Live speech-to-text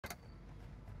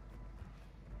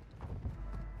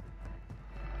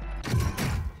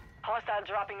hostile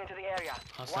dropping into the area.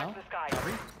 Hostile? Watch the sky.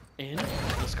 Copy. In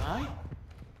the sky?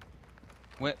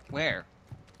 Where?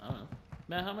 I don't know.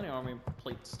 Matt, how many army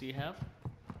plates do you have?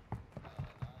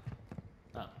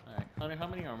 Oh, alright. Hunter, how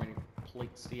many army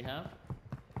plates do you have?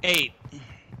 8.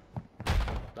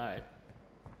 Alright.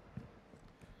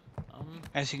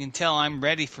 As you can tell, I'm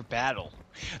ready for battle.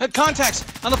 Contacts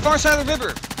on the far side of the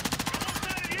river.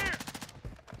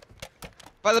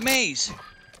 By the maze.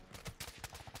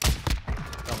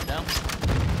 Coming down.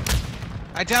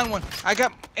 I downed one. I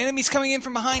got enemies coming in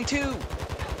from behind too.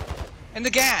 And the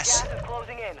gas. Gas is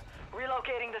closing in.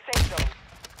 Relocating the safe zone.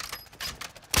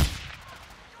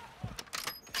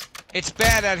 It's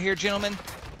bad out here, gentlemen.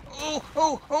 Oh,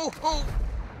 oh, oh, oh.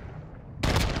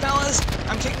 Fellas,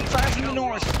 I'm taking 5 from the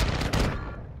north.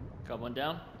 Got one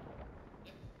down.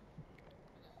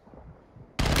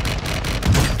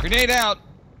 Grenade out.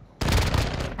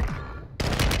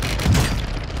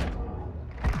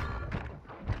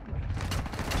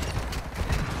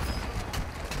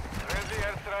 Friendly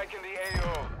airstrike in the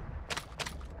AO.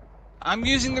 I'm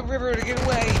using the river to get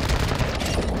away.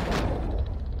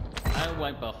 I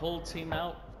wiped a whole team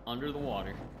out under the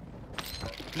water.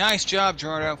 Nice job,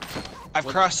 Jordo. I've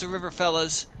crossed the river,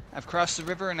 fellas. I've crossed the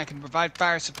river and I can provide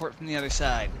fire support from the other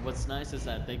side. What's nice is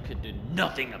that they could do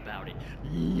nothing about it.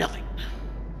 Nothing.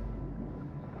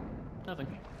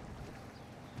 Nothing.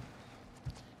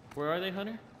 Where are they,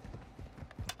 Hunter?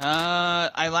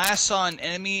 I last saw an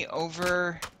enemy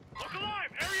over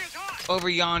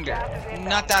yonder.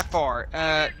 Not that far.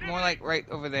 More like right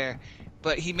over there.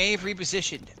 But he may have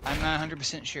repositioned. I'm not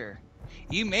 100% sure.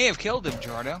 You may have killed him,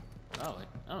 Jordo. Oh,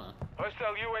 I don't know.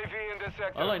 Hostile UAV in this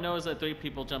sector. All I know is that 3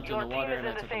 people jumped in Your the team water is and I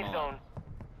in the took them safe all zone. out.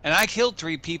 And I killed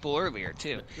 3 people earlier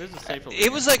too. There's a safe over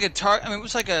It was like a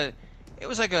it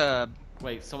was like a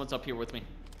Wait, someone's up here with me.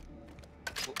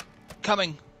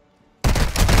 coming.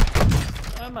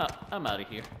 I'm out of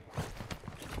here.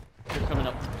 They're coming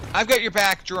up. I've got your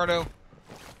back, Jordo.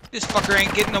 This fucker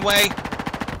ain't getting away.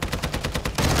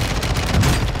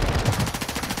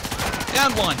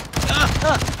 Down one.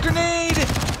 Grenade!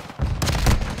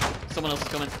 Someone else is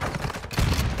coming.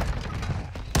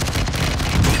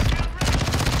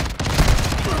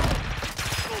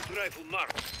 Rifle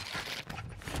marked.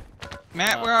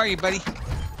 Matt, where are you, buddy?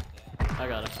 I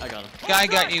got him. I got him. Guy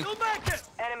got you.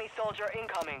 Enemy soldier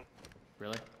incoming.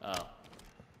 Really? Oh.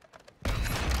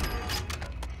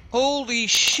 Holy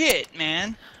shit,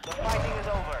 man. The fighting is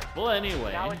over. Well,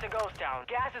 anyway. Now it's a ghost town.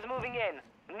 Gas is moving in.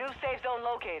 New safe zone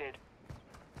located.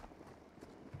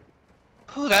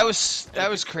 Oh, that was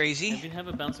If crazy. you have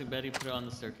a bouncing Betty, put it on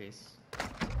the staircase. I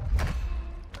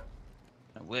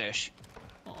wish.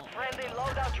 Oh. Friendly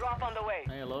loadout drop on the way.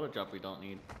 Hey, a loader drop we don't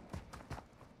need.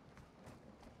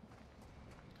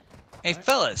 Hey,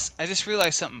 fellas, I just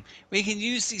realized something. We can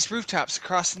use these rooftops to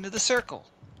cross into the circle.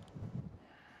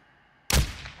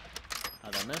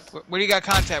 How'd I miss? Where do you got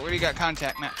contact? Where do you got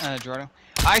contact, Matt, Jordo?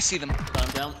 I see them. Got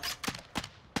him down.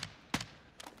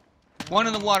 One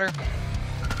in the water. There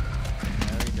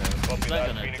you go. He's not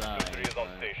gonna Phoenix die. 2-3 is on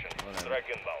but station. whatever. Strike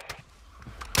inbound.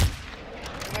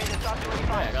 You made it top 25.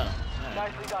 Hey, I got him. Alright.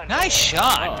 Nicely done. Nice Oh,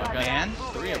 shot, I got man.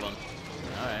 3 of them.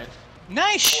 Alright.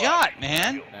 Nice shot,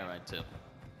 man. Alright, 2.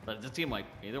 But it's a team wipe.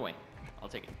 Either way. I'll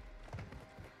take it.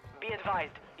 Be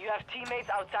advised, you have teammates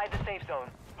outside the safe zone.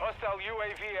 Hostile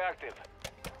UAV active.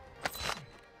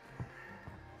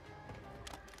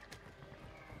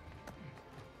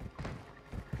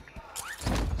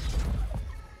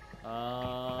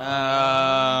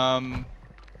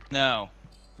 No.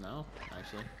 No,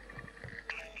 actually.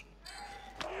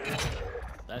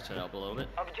 That should help a little bit.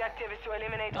 Objective is to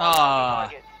eliminate all Ah.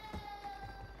 targets.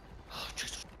 Oh,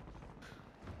 Jesus.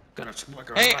 Gonna smoke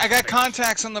her Hey, across I got the face.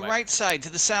 contacts on the Where? right side to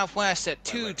the southwest at Where?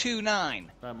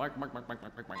 229. Mark.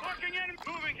 Looking in,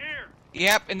 moving here.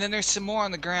 Yep, and then there's some more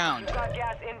on the ground. You've got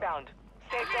gas inbound.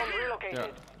 Safe zone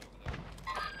relocated.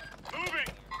 Moving.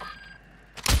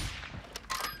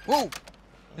 Whoa!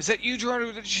 Is that you,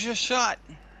 Jordan, that you just shot?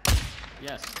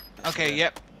 Yes. Okay,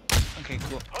 yep. Okay,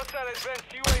 cool. Hostile advanced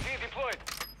UAV deployed.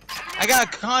 I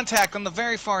got a contact on the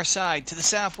very far side to the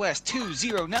southwest,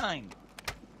 209.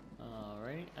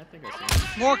 Alright, I think I see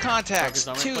him. More contacts,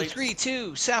 Broke his armor plates.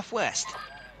 232 southwest.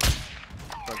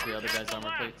 Broke the other guy's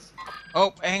armor plates.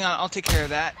 Oh, hang on, I'll take care of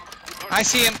that. I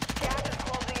see him Gas is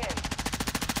closing in.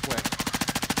 Where?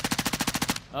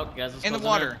 Oh, guys, it's in the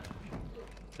closing water.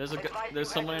 There's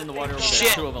someone in the water over Shit.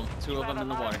 there. 2 of them. 2 of them in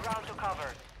the water. Ground to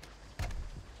cover.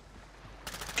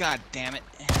 God damn it.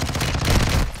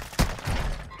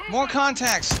 More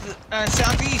contacts,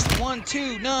 southeast,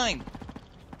 129.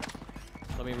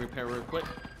 Let me repair real quick.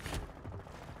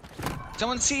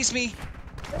 Someone sees me.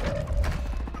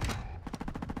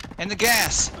 And the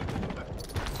gas.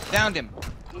 Downed him.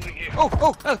 Moving here. Oh,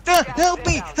 help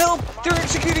me! Help! They're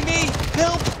executing me!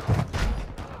 Help!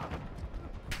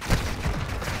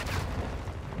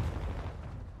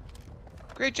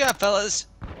 Great job, fellas.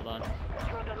 Hold on.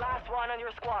 You're the last one on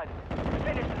your squad.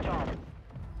 Finish the job.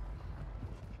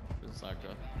 This is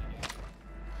Sarko.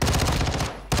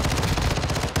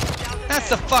 Down to That's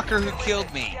 10. the fucker who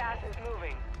killed me. Gas is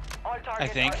moving. All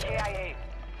targets think. are AIA.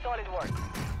 Solid work.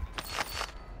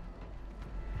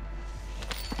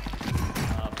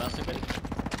 Bouncing ready.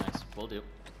 Nice. Will do.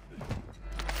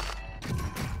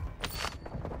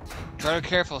 Drive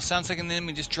careful. Sounds like an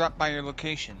enemy just dropped by your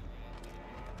location.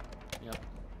 Yep.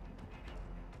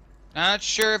 Not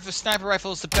sure if a sniper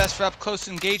rifle is the best for up close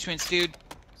engagements, dude.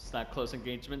 It's not close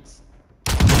engagements.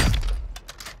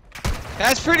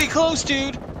 That's pretty close,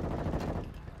 dude.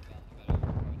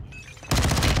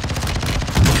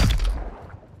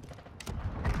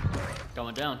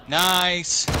 Going down.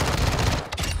 Nice.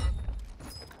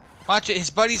 Watch it. His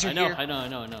buddies are I know, here. I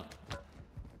know.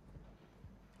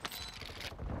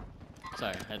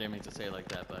 Sorry, I didn't mean to say it like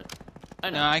that, but I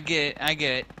know. No, I get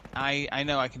it. I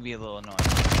know I can be a little annoying.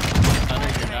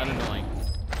 Hunter, you're not annoying.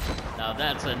 Now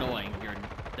that's annoying. You're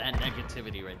that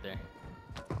negativity right there.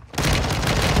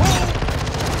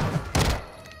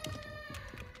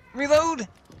 Reload.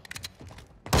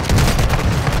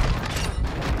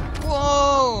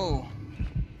 Whoa.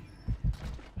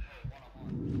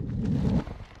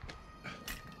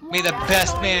 May the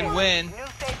best man win. New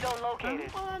safe zone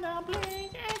located. Wanna play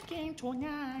a game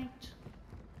tonight.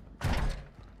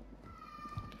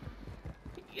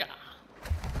 Yeah.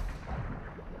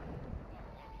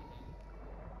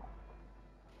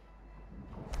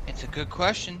 It's a good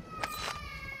question.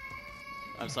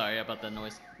 I'm sorry about that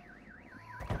noise.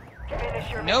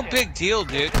 Finish your No mission. big deal,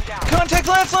 dude. Down. Contact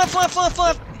left.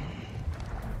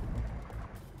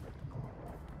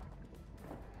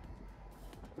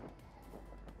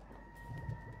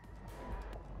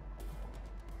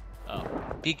 Oh,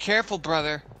 Be careful,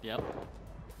 brother. yep. Your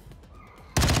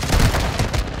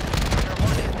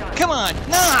work is done. Come on.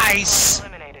 Nice.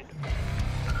 Eliminated.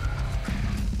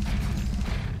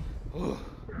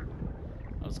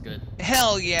 That was good.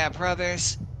 Hell yeah,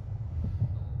 brothers.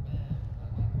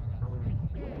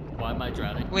 Why am I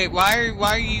drowning? Wait, why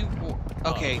are you?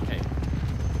 Okay. Oh, okay.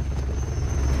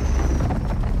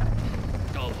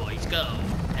 Go, boys, go.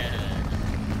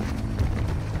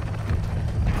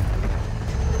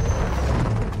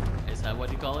 Is that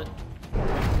what you call it?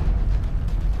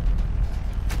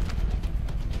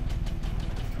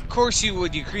 Of course you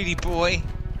would, you greedy boy.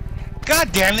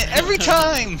 God damn it! Every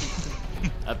time.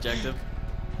 Objective?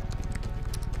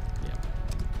 Yeah.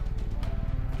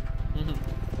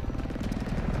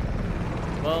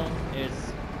 Well,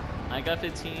 I got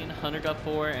 15, Hunter got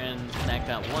 4, and Mac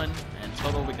got 1, and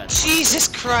total we got 2. Jesus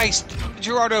Christ,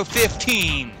 Gerardo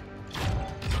 15.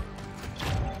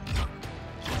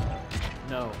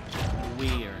 No, we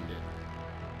earned it.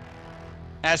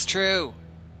 That's true.